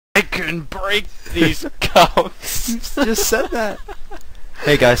I can break these cups. You just said that.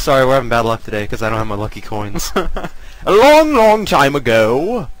 Hey guys, sorry we're having bad luck today because I don't have my lucky coins. A long, long time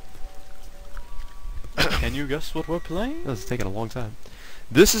ago. Can you guess what we're playing? This is taking a long time.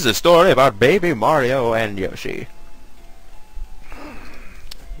 This is a story about baby Mario and Yoshi.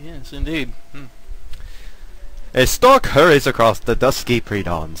 Yes, indeed. A stork hurries across the dusky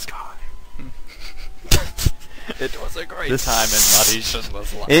pre-dawn sky. It was a great time in Marty's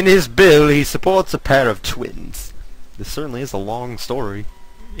life. In his bill he supports a pair of twins. This certainly is a long story.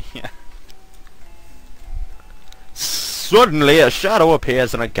 Yeah. Suddenly a shadow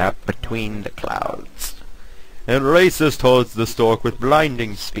appears in a gap between the clouds and races towards the stork with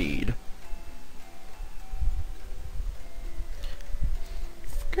blinding speed.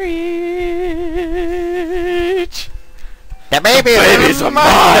 Screech! The babies are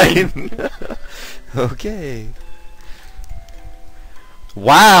mine! Okay.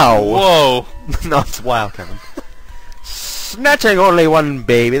 Wow! Whoa! No, it's wow, Kevin. Snatching only one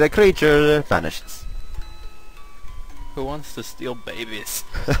baby, the creature vanishes. Who wants to steal babies?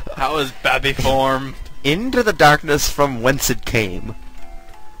 How is baby formed? Into the darkness from whence it came.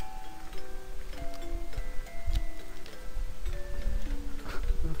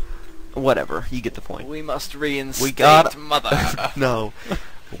 Whatever, you get the point. We must reinstate We got Mother. No.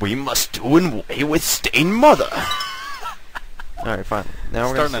 We must do away with stain mother. Alright, fine. Now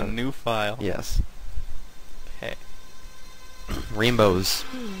we're starting gonna a new file. Yes. Okay. Rainbows.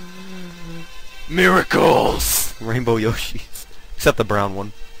 Miracles! Rainbow Yoshis. Except the brown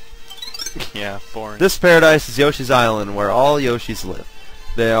one. Yeah, boring. This paradise is Yoshi's Island, where all Yoshis live.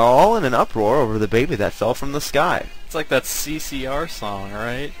 They are all in an uproar over the baby that fell from the sky. It's like that CCR song,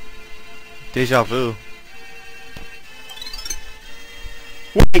 right? Deja vu.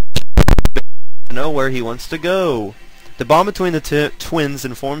 Wait! Know where he wants to go. The bond between the twins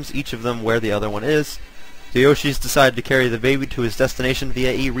informs each of them where the other one is. The Yoshis decide to carry the baby to his destination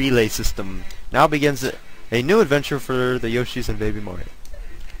via a relay system. Now begins a new adventure for the Yoshis and baby Mario.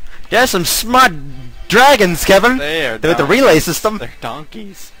 There's some smart dragons, Kevin! They're with the relay system. They're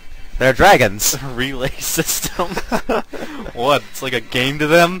donkeys. They're dragons. Relay system? What? It's like a game to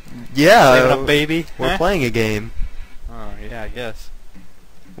them? Yeah. Saving a baby? We're playing a game. Oh, yeah, I guess.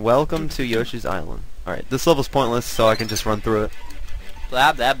 Welcome to Yoshi's Island. Alright, this level's pointless, so I can just run through it.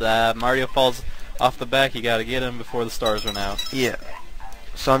 Blah, blah, blah. Mario falls off the back. You gotta get him before the stars run out. Yeah.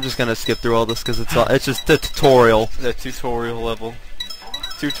 So I'm just gonna skip through all this because it's just a tutorial. The tutorial level.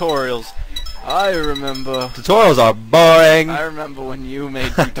 Tutorials. I remember. Tutorials are boring. I remember when you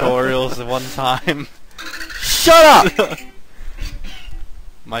made tutorials at one time. Shut up!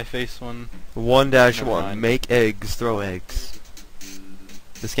 My face one. 1-1. Make eggs. Throw eggs.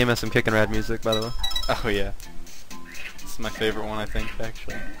 This game has some kickin' rad music, by the way. Oh yeah. This is my favorite one, I think,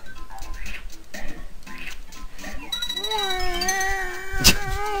 actually.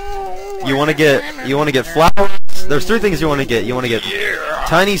 You wanna get flowers. There's three things you wanna get. You wanna get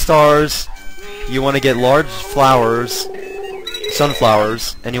tiny stars. You wanna get large flowers,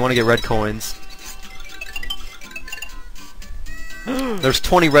 sunflowers, and you wanna get red coins. There's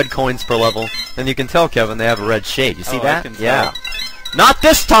 20 red coins per level, and you can tell, Kevin, they have a red shade. You see that? I can tell. Yeah. Not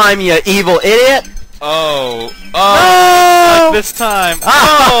this time, you evil idiot! Oh! No! Like this time!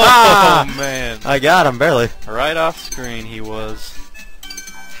 Oh, man! I got him, barely. Right off screen he was.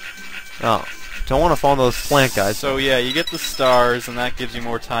 Oh. Don't want to fall into those plant guys. So yeah, you get the stars, and that gives you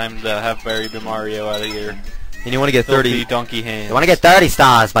more time to have Baby Mario out of your and you want to get 30 donkey hands. You want to get 30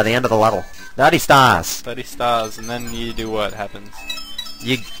 stars by the end of the level. 30 stars. 30 stars, and then you do what happens?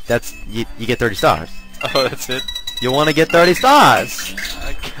 You get 30 stars. Oh, that's it? You want to get 30 stars.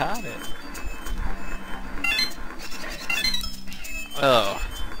 I got it. Oh.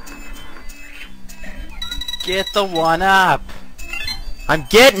 Get the one up! I'm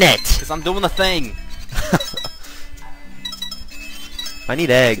getting it! Because I'm doing the thing! I need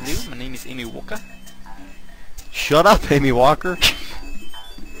eggs. Hello, my name is Amy Walker. Shut up, Amy Walker.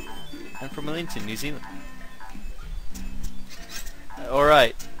 I'm from Wellington, New Zealand.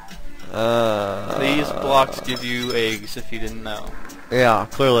 Alright. These blocks give you eggs, if you didn't know. Yeah,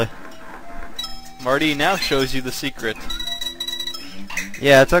 clearly. Marty now shows you the secret.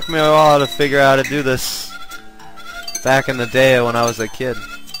 Yeah, it took me a while to figure out how to do this. Back in the day when I was a kid.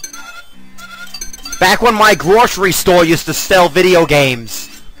 Back when my grocery store used to sell video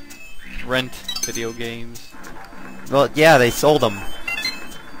games. Rent video games. Well, yeah, they sold them.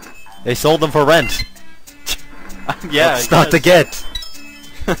 They sold them for rent. Yeah, it's not to get.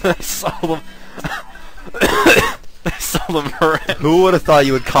 They sold them. They sold them for rent. Who would have thought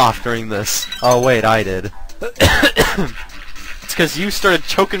you would cough during this? Oh wait, I did. It's because you started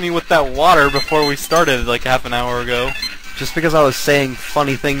choking me with that water before we started, like half an hour ago. Just because I was saying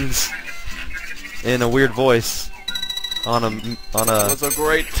funny things in a weird voice on a. It was a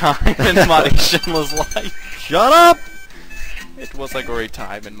great time in Marty Schindler's life. Shut up! It was a great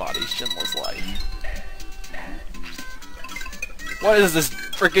time in Marty Schindler's life. What is this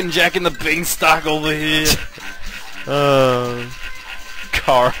frickin' Jack and the Beanstalk over here?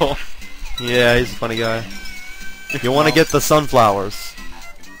 Carl. Yeah, he's a funny guy. You want to get the sunflowers.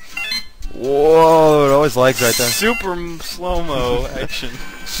 Whoa, it always lags right there. Super slow-mo action.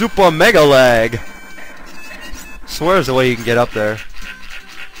 Super mega lag. Swear there's a way you can get up there.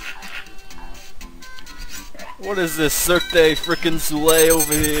 What is this Cirque du frickin' Soleil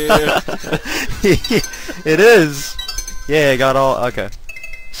over here? It is. Yeah, I got all. Okay.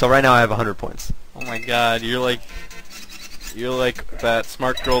 So right now I have 100 points. Oh my god, you're like that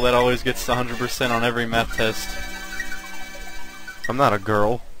smart girl that always gets 100% on every math test. I'm not a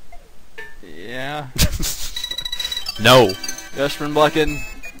girl. Yeah. No. Yoshman Blacken.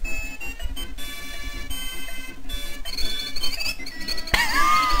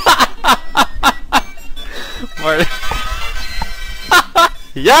 Marty.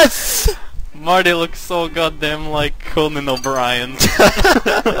 Yes! Marty looks so goddamn like Conan O'Brien.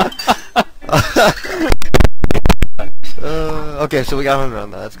 Okay, so we got 100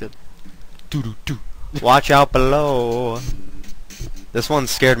 on that. That's good. Watch out below. This one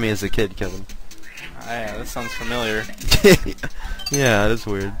scared me as a kid, Kevin. Yeah, this sounds familiar. Yeah, that's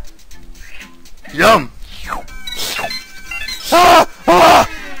weird. Yum!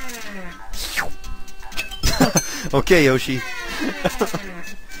 Okay, Yoshi.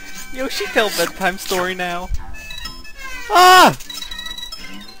 Yoshi, tell bedtime story now. Ah!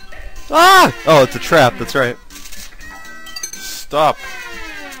 Ah! Oh, it's a trap. That's right. Stop.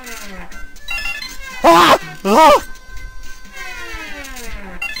 Ah! Ah!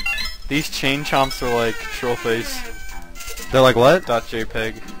 These chain chomps are like Trollface. They're like what?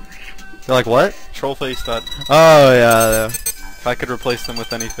 .jpg. They're like what? Trollface. Oh yeah. If I could replace them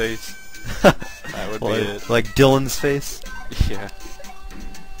with any face, that would be it. Like Dylan's face. Yeah.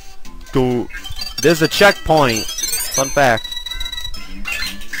 Go. There's a checkpoint. Fun fact.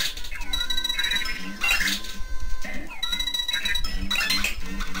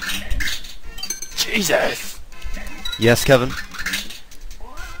 Jesus. Yes, Kevin.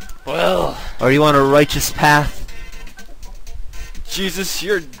 Well. Are you on a righteous path? Jesus,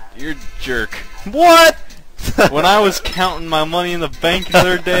 you're a jerk. What? When I was counting my money in the bank the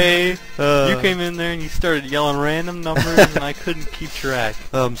other day, you came in there and you started yelling random numbers and I couldn't keep track.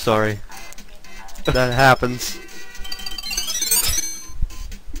 I'm sorry. That happens.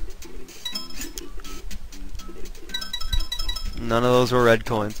 None of those were red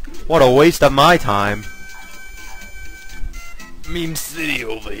coins. What a waste of my time. Meme City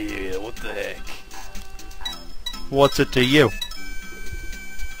over here, what the heck? What's it to you?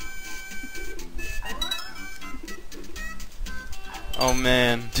 Oh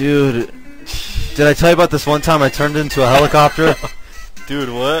man. Dude, did I tell you about this one time I turned into a helicopter? Dude,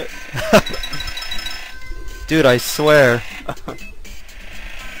 what? Dude, I swear.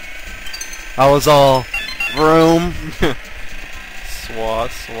 I was all vroom.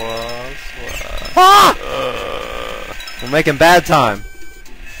 Swat, swat, swat. Ah! We're making bad time.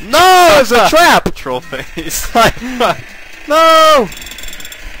 No, it's a trap! Troll face. No!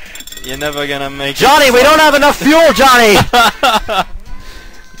 You're never gonna make Johnny, it. we don't have enough fuel, Johnny!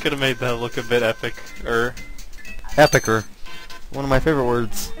 You could have made that look a bit epic. Epicer. One of my favorite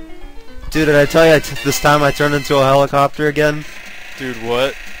words. Dude, did I tell you this time I turned into a helicopter again? Dude,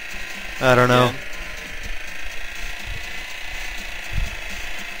 what? I don't know.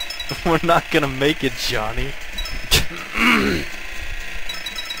 We're not gonna make it, Johnny.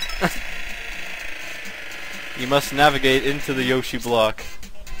 You must navigate into the Yoshi block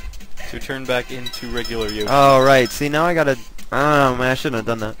to turn back into regular Yoshi. Oh, right. See, now I gotta... Oh, man, I shouldn't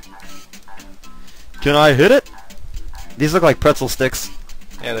have done that. Can I hit it? These look like pretzel sticks.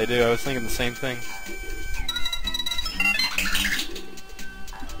 Yeah, they do. I was thinking the same thing.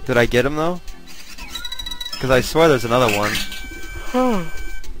 Did I get him, though? Because I swear there's another one.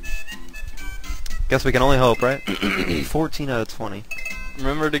 Guess we can only hope, right? 14 out of 20.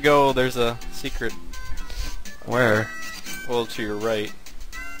 Remember to go, there's a secret. Where? Well, to your right.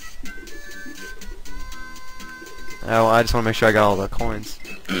 Oh, I just want to make sure I got all the coins.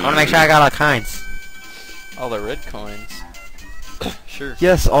 I want to make sure I got all the coins. All the red coins. Sure.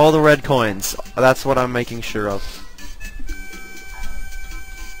 Yes, all the red coins. That's what I'm making sure of.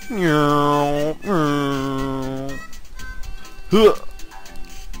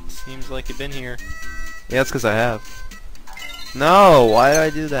 Seems like you've been here. Yeah, that's because I have. No, why did I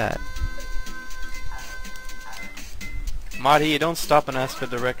do that? Marty, you don't stop and ask for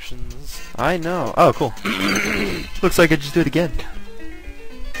directions. I know. Oh, cool. Looks like I just did it again.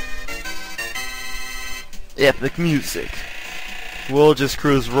 Epic music. We'll just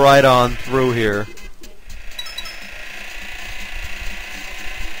cruise right on through here.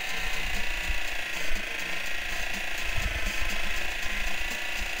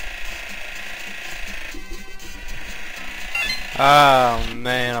 Oh,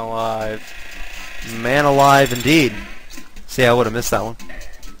 man alive. Man alive indeed. See, I would have missed that one.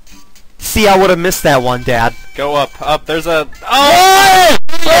 See, I would have missed that one, Dad. Go up, up, there's a... Oh!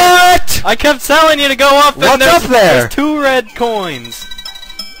 What? I kept telling you to go up, and What's up there? there's 2 red coins.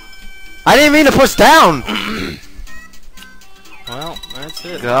 I didn't mean to push down. Well, that's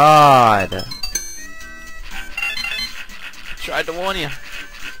it. God. Tried to warn you.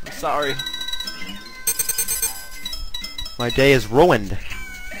 I'm sorry. My day is ruined.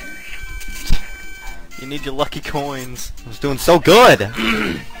 You need your lucky coins. I was doing so good.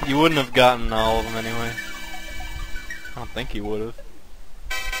 You wouldn't have gotten all of them anyway. I don't think you would have.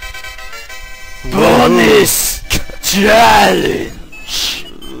 Bonus challenge.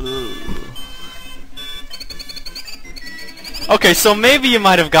 Okay, so maybe you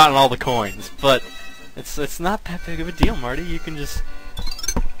might have gotten all the coins, but it's not that big of a deal, Marty. You can just...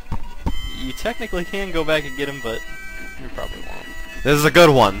 You technically can go back and get them, but you probably won't. This is a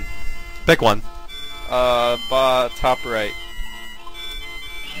good one. Pick one. Top right.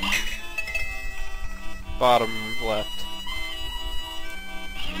 Bottom left.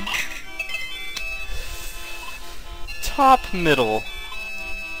 Top middle.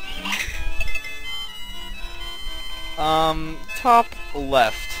 Top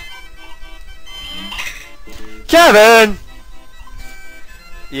left. Kevin!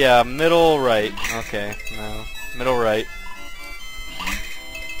 Yeah, middle right. Okay, no. Middle right.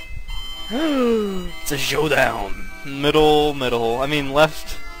 It's a showdown. Middle. I mean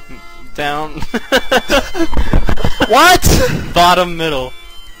left, down. What? Bottom middle.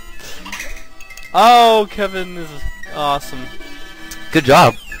 Oh, Kevin is awesome. Good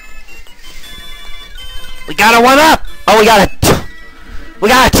job. We got a 1 up. Oh, we got a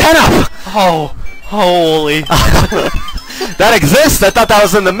 10 up. Oh, holy. That exists. I thought that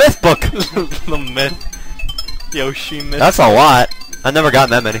was in the myth book. The myth. Yoshi myth. That's a lot. I've never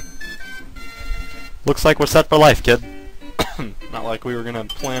gotten that many. Looks like we're set for life, kid. Not like we were gonna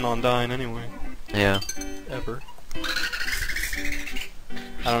plan on dying anyway. Yeah. Ever.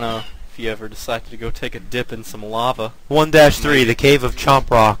 I don't know if you ever decided to go take a dip in some lava. 1-3, the Cave of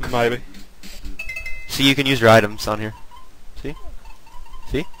Chomp Rock. Maybe. See, you can use your items on here. See?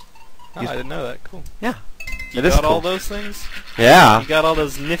 See? Oh, I didn't know that. Cool. Yeah. You It is got all cool. those things? Yeah. You got all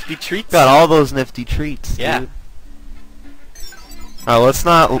those nifty treats? Got all those nifty treats, Yeah. dude. Alright, let's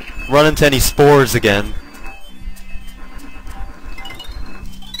not run into any spores again.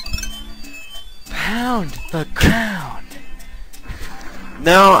 Pound the ground.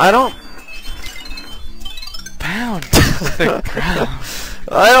 No, I don't... Pound the ground.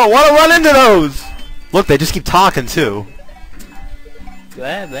 I don't want to run into those! Look, they just keep talking, too.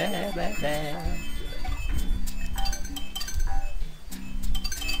 Blah, blah, blah, blah.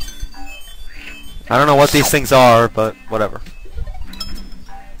 I don't know what these things are, but whatever.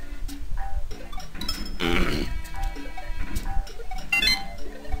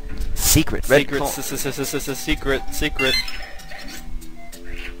 Secret. Secret.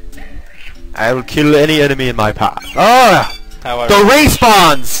 I will kill any enemy in my path. Oh! However, The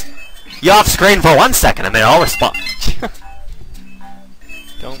respawns! You off screen for 1 second and then I'll respond.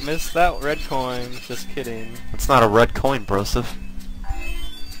 don't miss that red coin. Just kidding. It's not a red coin, Broseph.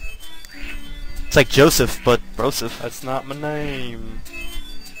 It's like Joseph, but Broseph. That's not my name.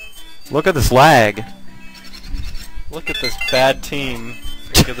 Look at this lag. Look at this bad team.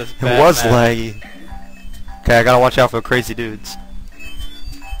 Look at this It bad was map. laggy. Okay, I gotta watch out for crazy dudes.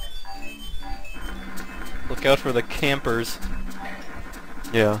 Look out for the campers.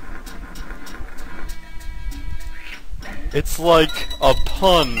 Yeah. It's like a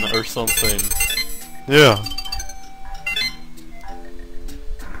pun or something. Yeah.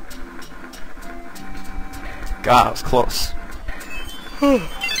 God, that was close.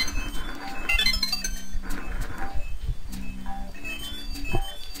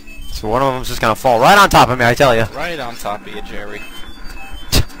 So one of them's just gonna fall right on top of me, I tell you. Right on top of you, Jerry.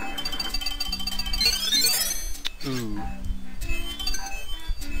 Ooh.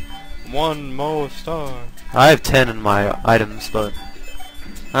 One more star. I have 10 in my items, but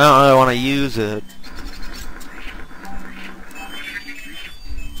I don't really want to use it.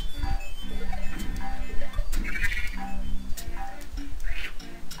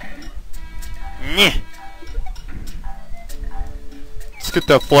 Nyeh. Let's get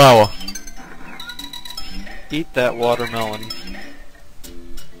that flower. Eat that watermelon.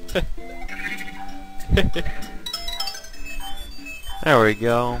 There we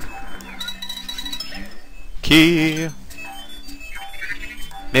go. Key.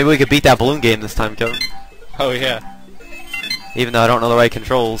 Maybe we could beat that balloon game this time, Kevin. Oh yeah. Even though I don't know the right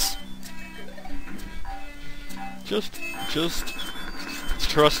controls. Just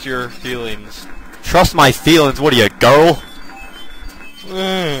trust your feelings. Trust my feelings. What are you, girl?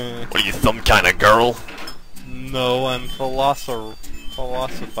 Mm. What are you, some kind of girl? No, I'm philosophizing.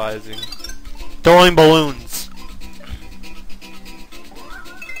 Throwing balloons.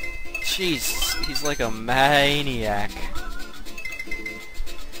 Jeez, he's like a maniac.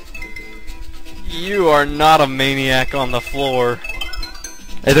 You are not a maniac on the floor.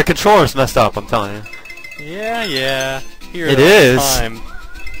 Hey, the controller's messed up, I'm telling you. Yeah. Hear It all is. the time.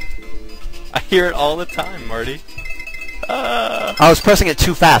 I hear it all the time, Marty. I was pressing it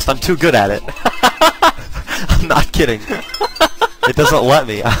too fast. I'm too good at it. I'm not kidding. It doesn't let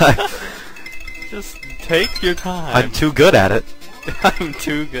me. Just take your time. I'm too good at it. I'm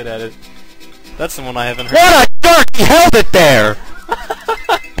too good at it. That's the one I haven't heard. What a jerk! He held it there!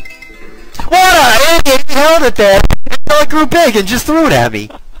 What a idiot! He held it there! Until it grew big and just threw it at me.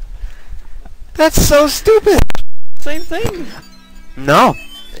 That's so stupid! Same thing. No.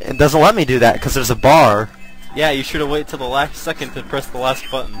 It doesn't let me do that because there's a bar. Yeah, you should have waited till the last second to press the last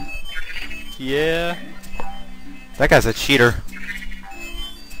button. Yeah. That guy's a cheater.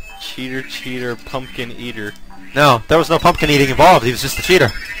 Cheater, pumpkin eater. No, there was no pumpkin eating involved. He was just a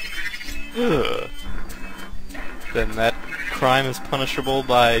cheater. Ugh. Then that crime is punishable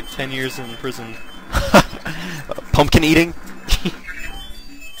by 10 years in prison. Pumpkin eating?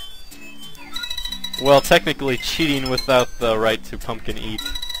 Well, technically cheating without the right to pumpkin eat.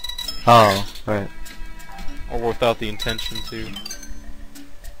 Oh, right. Or without the intention to.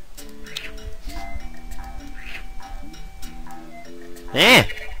 Eh.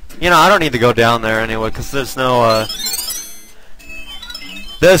 You know, I don't need to go down there anyway, because there's no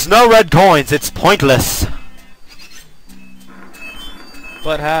red coins. It's pointless.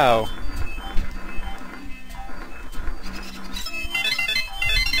 But how?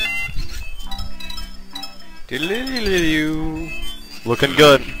 Diddle-diddle-diddle-doo. Looking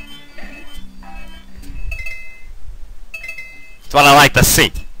good. That's what I like to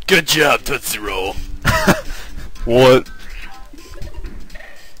see. Good job, Tootsie Roll. What?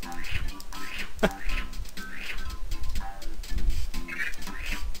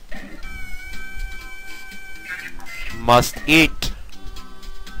 Must eat.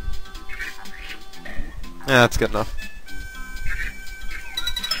 Yeah, that's good enough.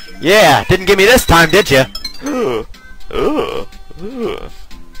 Yeah, didn't give me this time, did you?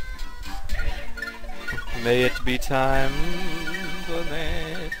 May it be time for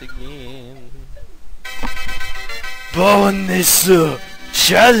that again. Bonus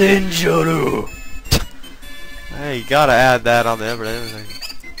challenge. Hey, you gotta add that on the everything.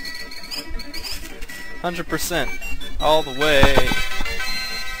 100%. All the way.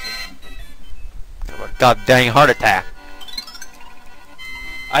 God dang heart attack.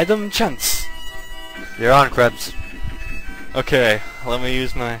 Item chance. You're on, Krebs. Okay, let me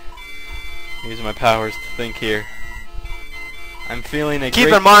use my powers to think here. I'm feeling a Keep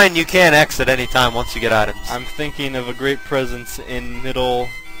great... in mind you can't exit anytime once you get items. I'm thinking of a great presence in middle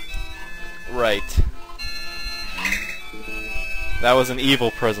right. That was an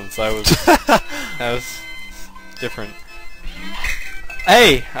evil presence. That was different.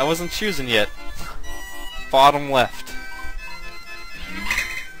 Hey, I wasn't choosing yet. Bottom left.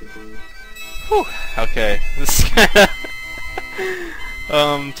 Whew. Okay. This is kinda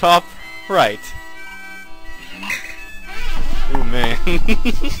top right. Ooh man.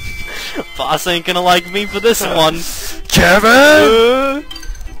 Boss ain't gonna like me for this one. Kevin!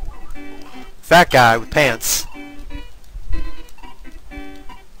 Fat guy with pants.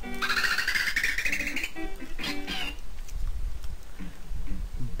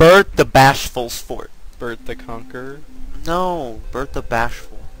 Bert the Bashful's fort. Bert the Conqueror. No, Bert the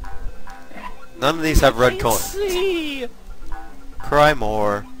Bashful. None of these have red coins. See. Cry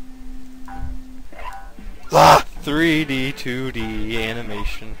more. Ah! 3D, 2D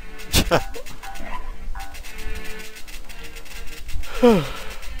animation.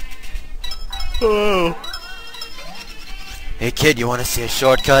 Oh. Hey kid, you wanna see a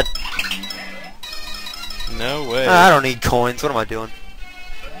shortcut? No way. I don't need coins. What am I doing?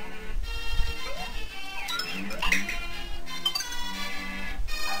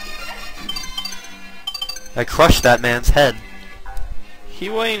 I crushed that man's head. He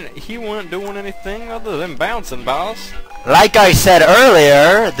wasn't doing anything other than bouncing, boss. Like I said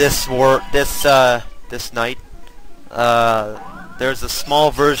earlier, this night, there's a small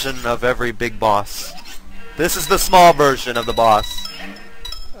version of every big boss. This is the small version of the boss.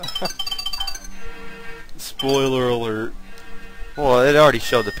 Spoiler alert. Well, it already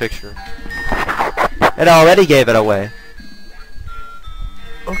showed the picture. It already gave it away.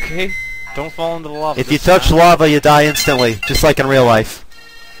 Okay. Don't fall into the lava. If you touch lava, you die instantly, just like in real life.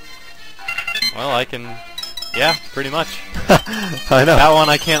 Well, I can... Yeah, pretty much. I know. That one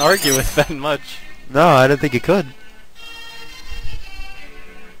I can't argue with that much. No, I didn't think you could.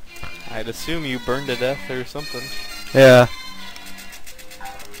 I'd assume you burned to death or something. Yeah.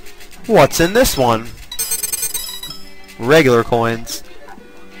 What's in this one? Regular coins.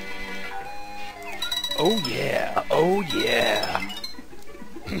 Oh yeah, oh yeah.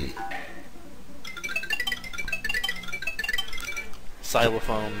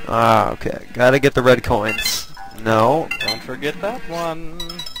 Xylophone. Ah, okay. Gotta get the red coins. No. Don't forget that one.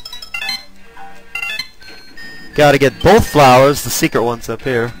 Gotta get both flowers, the secret ones up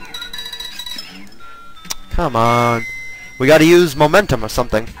here. Come on. We gotta use momentum or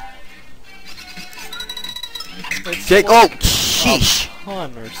something. It's Jake, like oh, sheesh. a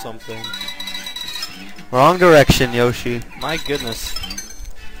pun or something. Wrong direction, Yoshi. My goodness.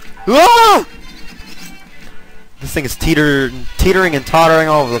 Ah! This thing is teetering and tottering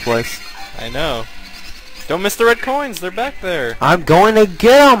all over the place. I know. Don't miss the red coins. They're back there. I'm going to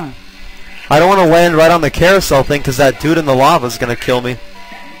get them. I don't want to land right on the carousel thing because that dude in the lava is going to kill me.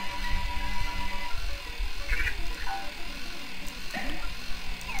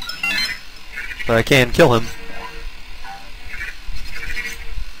 But I can kill him.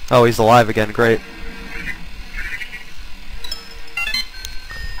 Oh, he's alive again. Great.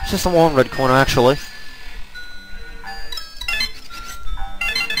 It's just a one red coin, actually.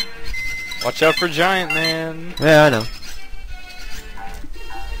 Watch out for Giant Man. Yeah, I know.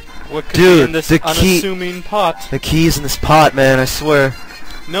 What could Dude, be in this the key- unassuming pot? The key's in this pot, man, I swear.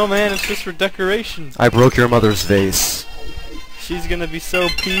 No, man, it's just for decoration. I broke your mother's vase. She's gonna be so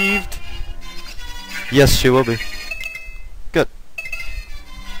peeved. Yes, she will be. Good.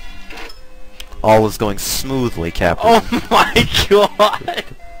 All was going smoothly, Captain. Oh my god!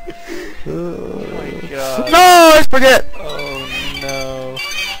 Oh my god. No, I forget! Oh no.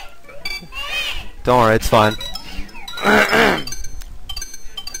 Don't worry, it's fine.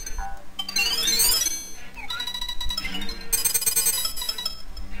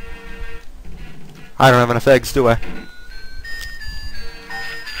 I don't have enough eggs, do I?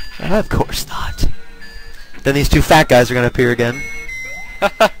 Of course not. Then these two fat guys are gonna appear again.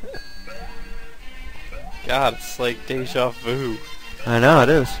 God, it's like deja vu. I know, it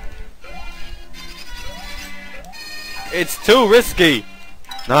is. It's too risky!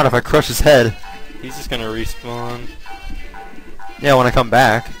 Not if I crush his head. He's just gonna respawn. Yeah, when I come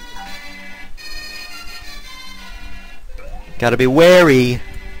back. Gotta be wary.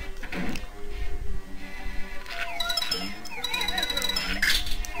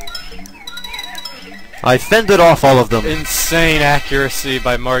 I fended off all of them. Insane accuracy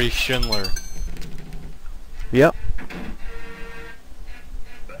by Marty Schindler. Yep.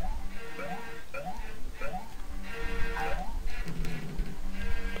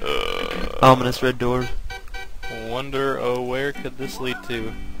 Ominous red door. Wonder, oh, where could this lead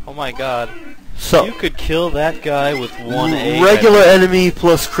to? Oh my god. So, You could kill that guy with one egg. regular enemy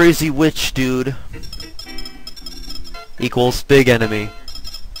plus crazy witch dude equals big enemy.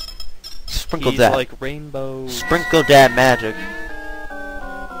 Sprinkle He's that. like rainbow. Sprinkle that magic.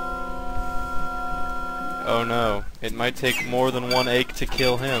 Oh no. It might take more than one egg to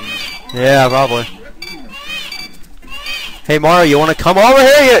kill him. Yeah, probably. Hey Mario, you wanna come over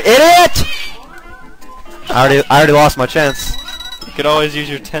here, you idiot? I already lost my chance. You could always use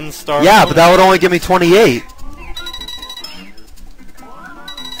your 10-star. Yeah, but that would only give me 28.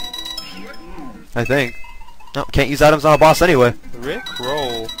 I think. No, can't use items on a boss anyway. Rick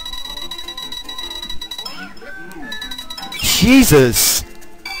roll. Jesus!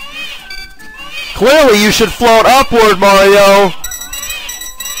 Clearly you should float upward, Mario!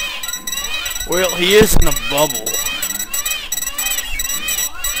 Well, he is in a bubble.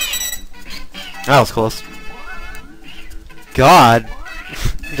 That was close. God.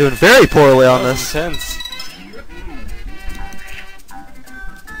 I'm doing very poorly on That was this. intense.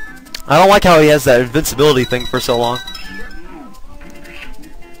 I don't like how he has that invincibility thing for so long.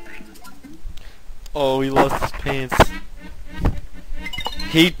 Oh, he lost his pants.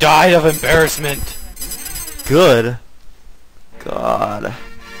 He died of embarrassment. Good. God.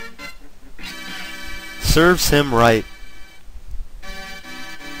 Serves him right.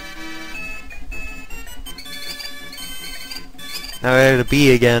 Now I have a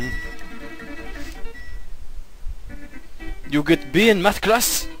B again. You get B in math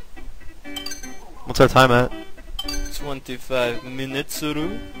class? What's our time at? 25 minutes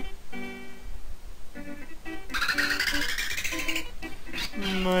through.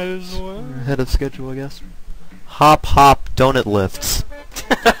 Might as well. Ahead of schedule, I guess. Hop, hop, donut lifts.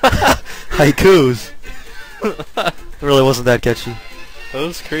 Haikus. It really wasn't that catchy.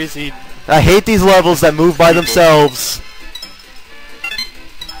 Those crazy... I hate these levels that move by themselves.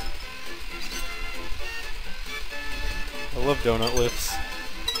 I love donut lifts.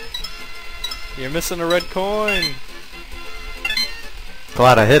 You're missing a red coin.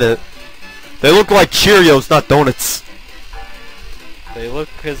 Glad I hit it. They look like Cheerios, not donuts. They look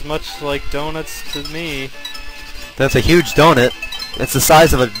as much like donuts to me. That's a huge donut. It's the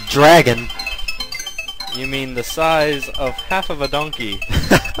size of a dragon. You mean the size of half of a donkey.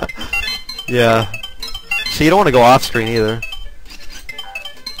 Yeah. So you don't want to go off screen either.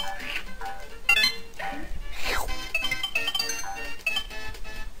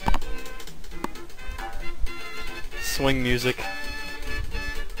 Swing music.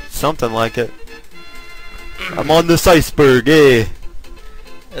 Something like it. I'm on this iceberg, eh?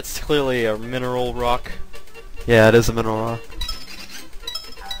 That's clearly a mineral rock. Yeah, it is a mineral rock.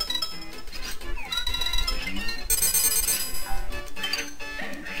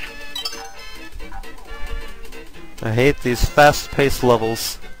 I hate these fast-paced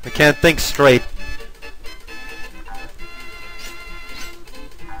levels. I can't think straight.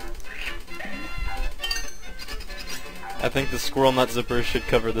 I think the Squirrel Nut Zippers should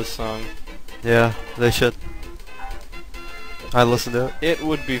cover this song. Yeah, they should. I listened to it. It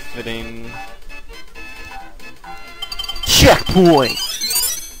would be fitting. Checkpoint!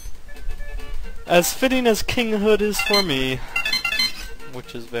 As fitting as kinghood is for me.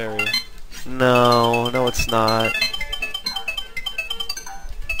 Which is very... No, no it's not.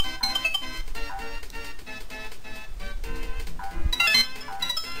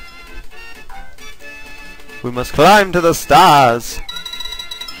 We must climb to the stars!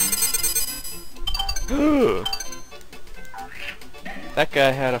 That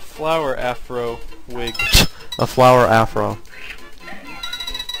guy had a flower afro wig. A flower afro.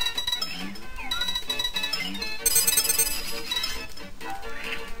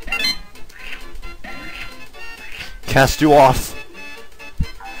 Cast you off.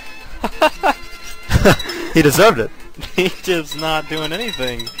 He deserved it. He just not doing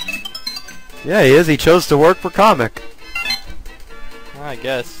anything. Yeah, he is. He chose to work for comic. I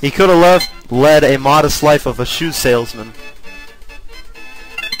guess. He could have led a modest life of a shoe salesman.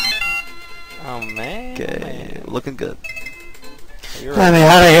 Oh man. Okay, looking good. You're Let right. me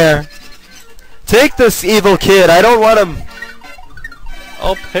out of here. Take this evil kid. I don't want him.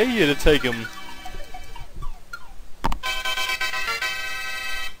 I'll pay you to take him.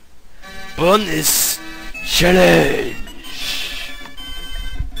 Bonus challenge.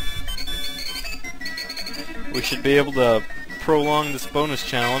 We should be able to prolong this bonus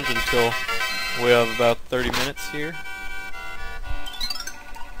challenge until we have about 30 minutes here.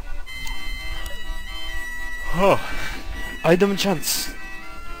 Oh, item chance.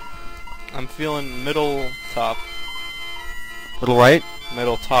 I'm feeling middle top. Little right,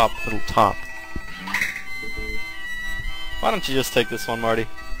 Middle top. little top. Why don't you just take this one, Marty?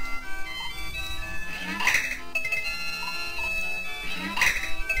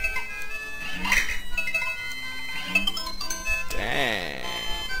 Dang.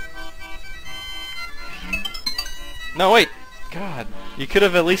 No, wait. God. You could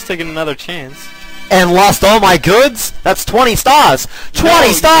have at least taken another chance. And lost all my goods? That's 20 stars! 20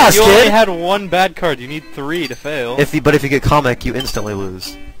 No, stars, you kid! only had one bad card. You need 3 to fail. But if you get comic, you instantly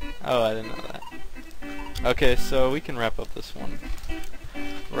lose. Oh, I didn't know that. Okay, so we can wrap up this one.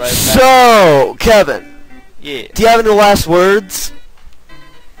 Right back. So, Kevin, Yeah. do you have any last words?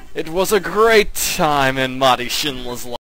 It was a great time in Marty Schindler's life.